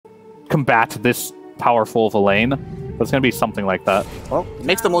combat this powerful of a lane. But it's going to be something like that. Well, it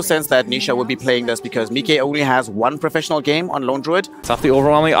makes the most sense that Nisha would be playing this because Mike only has one professional game on Lone Druid. It's off the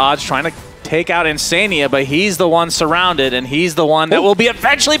overwhelming odds, trying to take out Insania, but he's the one surrounded, and he's the one that will be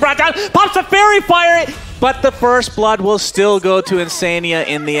eventually brought down. Pops a Fairy Fire, but the first blood will still go to Insania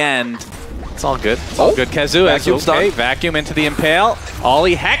in the end. It's all good. It's all good. Kazu, okay, vacuum into the Impale.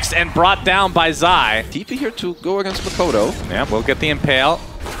 Ollie hexed and brought down by Zai. TP here to go against Makoto. Yeah, we'll get the Impale.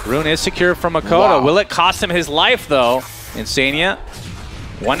 Rune is secure from Makoto. Wow. Will it cost him his life, though? Insania.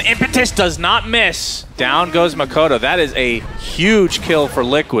 One impetus does not miss. Down goes Makoto. That is a huge kill for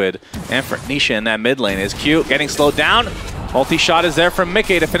Liquid. And for Nisha in that mid lane is cute. Getting slowed down. Multi-shot is there from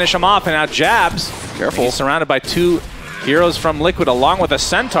Mickey to finish him off. And now Jabs. Careful. He's surrounded by two heroes from Liquid along with a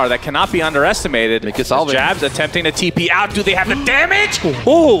Centaur that cannot be underestimated. Jabs attempting to TP out. Do they have the damage?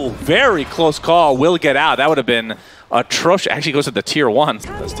 Oh, very close call. Will get out. That would have been atrocious. Actually goes to the tier 1.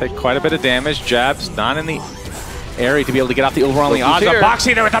 Does take quite a bit of damage. Jabs not in the area to be able to get off the overwhelming odds.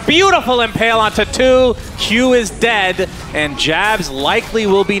 Boxing there with a beautiful Impale onto 2. Q is dead, and Jabs likely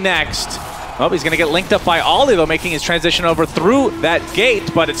will be next. Oh, he's going to get linked up by Ollie, though, making his transition over through that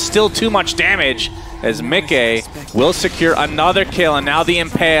gate, but it's still too much damage as Mickey will secure another kill, and now the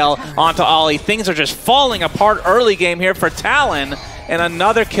Impale onto Ollie. Things are just falling apart early game here for Talon, and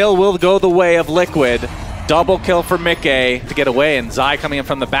another kill will go the way of Liquid. Double kill for Mickey to get away, and Zai coming in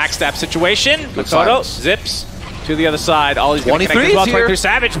from the backstab situation. Makoto zips to the other side. Ollie's going to connect as well. 23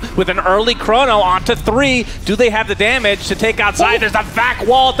 Savage with an early chrono onto 3. Do they have the damage to take outside? There's a back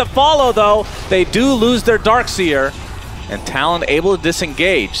wall to follow, though. They do lose their Darkseer, and Talon able to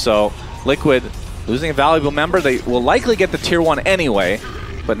disengage. So Liquid losing a valuable member. They will likely get the tier 1 anyway,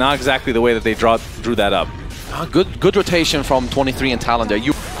 but not exactly the way that they drew that up. Good rotation from 23 and Talon there.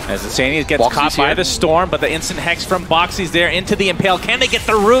 As Insania gets caught by the storm, but the instant hex from Boxy's there into the Impale. Can they get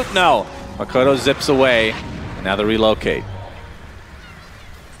the root? No. Makoto zips away. Now they relocate.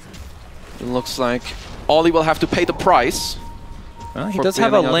 It looks like Ollie will have to pay the price. Well, he does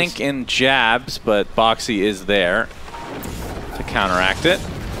have a link in Jabs, but Boxy is there to counteract it.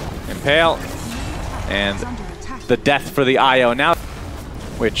 Impale. And the death for the IO now,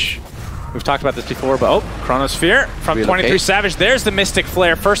 which we've talked about this before, but oh, Chronosphere from relocate. 23 Savage. There's the Mystic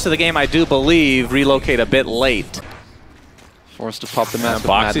Flare. First of the game, I do believe. Relocate a bit late. Forced to pop the Mask of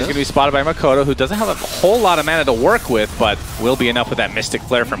Boxy's going to be spotted by Makoto, who doesn't have a whole lot of mana to work with, but will be enough with that Mystic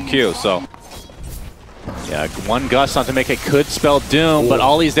Flare from Q. So, yeah, one gust on to make it could spell doom, but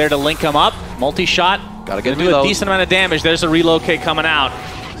Ollie's there to link him up. Multi-shot. Gotta get do a decent amount of damage. There's a relocate coming out.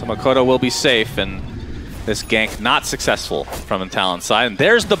 So Makoto will be safe, and this gank not successful from the Talon side. And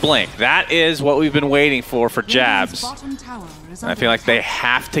there's the blink. That is what we've been waiting for Jabs. And I feel like they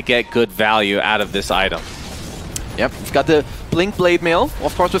have to get good value out of this item. Yep, we've got the Blink Blade Mail,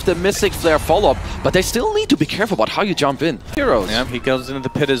 of course with the Mystic Flare follow-up, but they still need to be careful about how you jump in. Heroes. Yep, he goes into the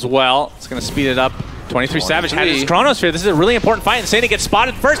pit as well. It's going to speed it up. 23 Savage had his Chronosphere. This is a really important fight. Insania gets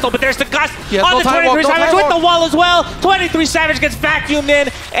spotted first, though, but there's the gust on the 23 Savage with the wall as well. 23 Savage gets vacuumed in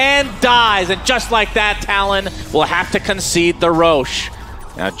and dies. And just like that, Talon will have to concede the Roche.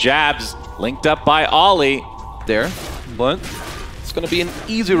 Now Jabs linked up by Ollie. There, but it's going to be an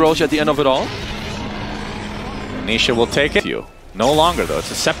easy Roche at the end of it all. Nisha will take it. No longer, though. It's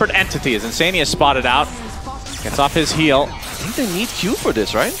a separate entity as Insania is spotted out. Gets off his heal. I think they need Q for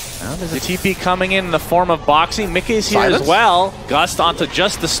this, right? Well, there's a TP coming in the form of Boxy. Mickey's here as well. Gust onto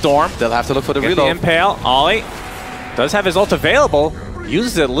just the Storm. They'll have to look for the reload. The Impale. Ollie does have his ult available.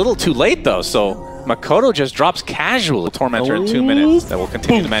 Uses it a little too late, though, so Makoto just drops casually. Tormentor in 2 minutes that we'll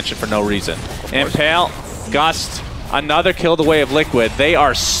continue to mention for no reason. Impale, Gust, another kill the way of Liquid. They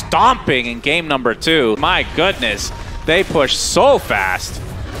are stomping in game number 2. My goodness, they push so fast.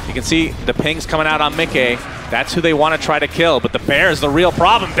 You can see the pings coming out on Mickey. That's who they want to try to kill, but the bear is the real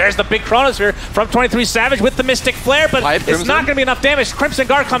problem. There's the big Chronosphere from 23 Savage with the Mystic Flare, but it's not going to be enough damage. Crimson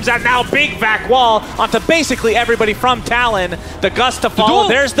Guard comes out now, big back wall onto basically everybody from Talon. The gust to follow.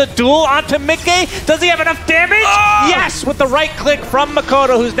 There's the duel onto Mickey. Does he have enough damage? Yes, with the right click from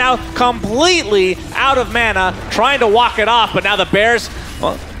Makoto, who's now completely out of mana, trying to walk it off, but now the bears,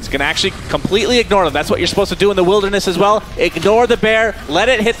 well, it's going to actually completely ignore them. That's what you're supposed to do in the wilderness as well. Ignore the bear. Let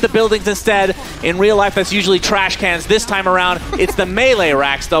it hit the buildings instead. In real life, that's usually trash cans. This time around, it's the melee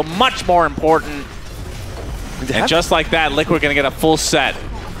racks, though, much more important. And just like that, Liquid going to get a full set.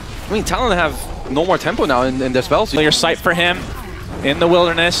 I mean, Talon have no more tempo now in their spells. Clear sight for him in the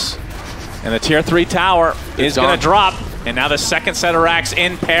wilderness. And the tier 3 tower is going to drop. And now the second set of racks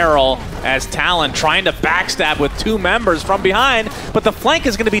in peril as Talon trying to backstab with 2 members from behind, but the flank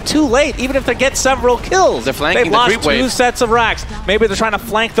is going to be too late, even if they get several kills. They're flanking They've the lost creep 2 wave. sets of racks. Maybe they're trying to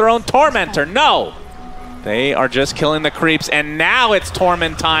flank their own Tormentor. No! They are just killing the creeps, and now it's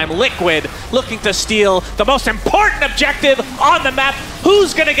Torment time. Liquid looking to steal the most important objective on the map.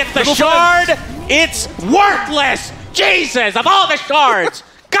 Who's going to get the shard? It's worthless! Jesus, of all the shards!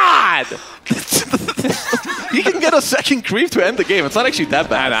 God! He can get a second creep to end the game. It's not actually that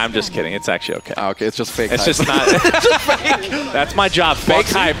bad. I'm just kidding. It's actually okay. Ah, okay, it's just fake It's hype. just not. It's just fake. That's my job. Fake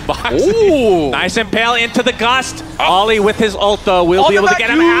hype. Boxing. Ooh. Nice impale into the gust. Ollie with his ult though will be able to get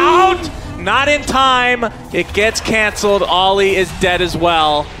him out. Not in time. It gets canceled. Ollie is dead as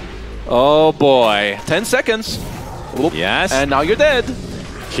well. Oh boy. 10 seconds. Oop. Yes. And now you're dead.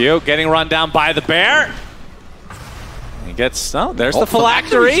 Cute. Getting run down by the bear. He gets, oh, there's the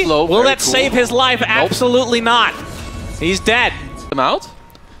phylactery phylactery. slow, Will very that cool. save his life? Absolutely not. He's dead. Him out.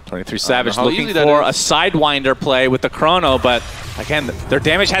 23 Savage how looking easy that for a is. sidewinder play with the chrono, but again, their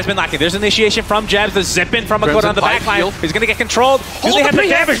damage has been lacking. There's initiation from Jebs, the zip in from Makoto on the back line. He's going to get controlled. Do they have the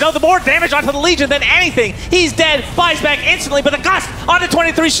damage? No, the more damage onto the Legion than anything. He's dead, buys back instantly, but the Gust onto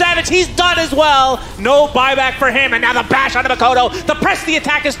 23 Savage. He's done as well. No buyback for him, and now the bash onto Makoto. The press the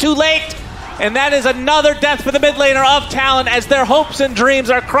attack is too late. And that is another death for the mid laner of Talon as their hopes and dreams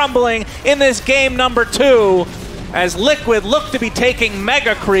are crumbling in this game number 2. As Liquid look to be taking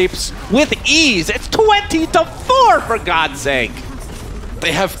mega creeps with ease. It's 20-4 for God's sake.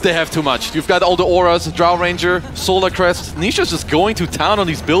 They have too much. You've got all the auras, Drow Ranger, Solar Crest. Nisha's just going to town on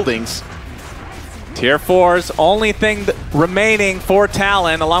these buildings. Tier 4's only thing remaining for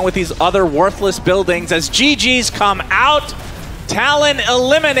Talon, along with these other worthless buildings, as GG's come out. Talon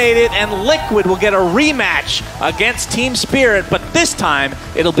eliminated, and Liquid will get a rematch against Team Spirit, but this time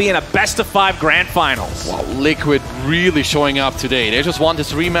it'll be in a best-of-5 grand finals. Wow, Liquid really showing up today. They just want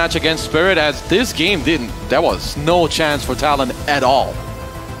this rematch against Spirit, as this game there was no chance for Talon at all.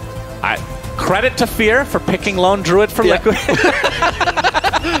 Credit to Fear for picking Lone Druid for Liquid.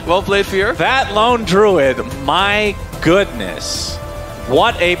 Well played, Fear. That Lone Druid, my goodness.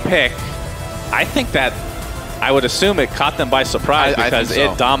 What a pick. I think that, I would assume it caught them by surprise because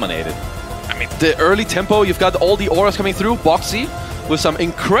it dominated. I mean, the early tempo, you've got all the auras coming through, Boxy, with some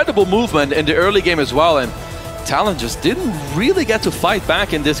incredible movement in the early game as well, and Talon just didn't really get to fight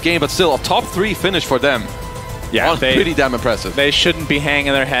back in this game, but still a top 3 finish for them. Yeah, pretty damn impressive. They shouldn't be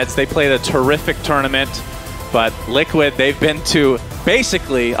hanging their heads. They played a terrific tournament, but Liquid, they've been to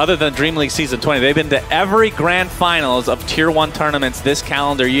basically, other than Dream League Season 20, they've been to every grand finals of Tier 1 tournaments this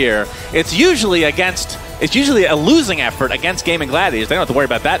calendar year. It's usually a losing effort against Gaming Gladiators. They don't have to worry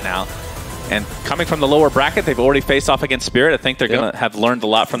about that now. And coming from the lower bracket, they've already faced off against Spirit. I think they're going to have learned a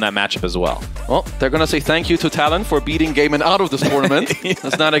lot from that matchup as well. Well, they're going to say thank you to Talon for beating Gaiman out of this tournament.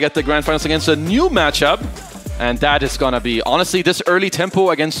 As now they get the grand finals against a new matchup. And that is going to be, honestly, this early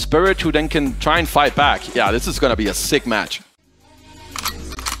tempo against Spirit, who then can try and fight back. Yeah, this is going to be a sick match.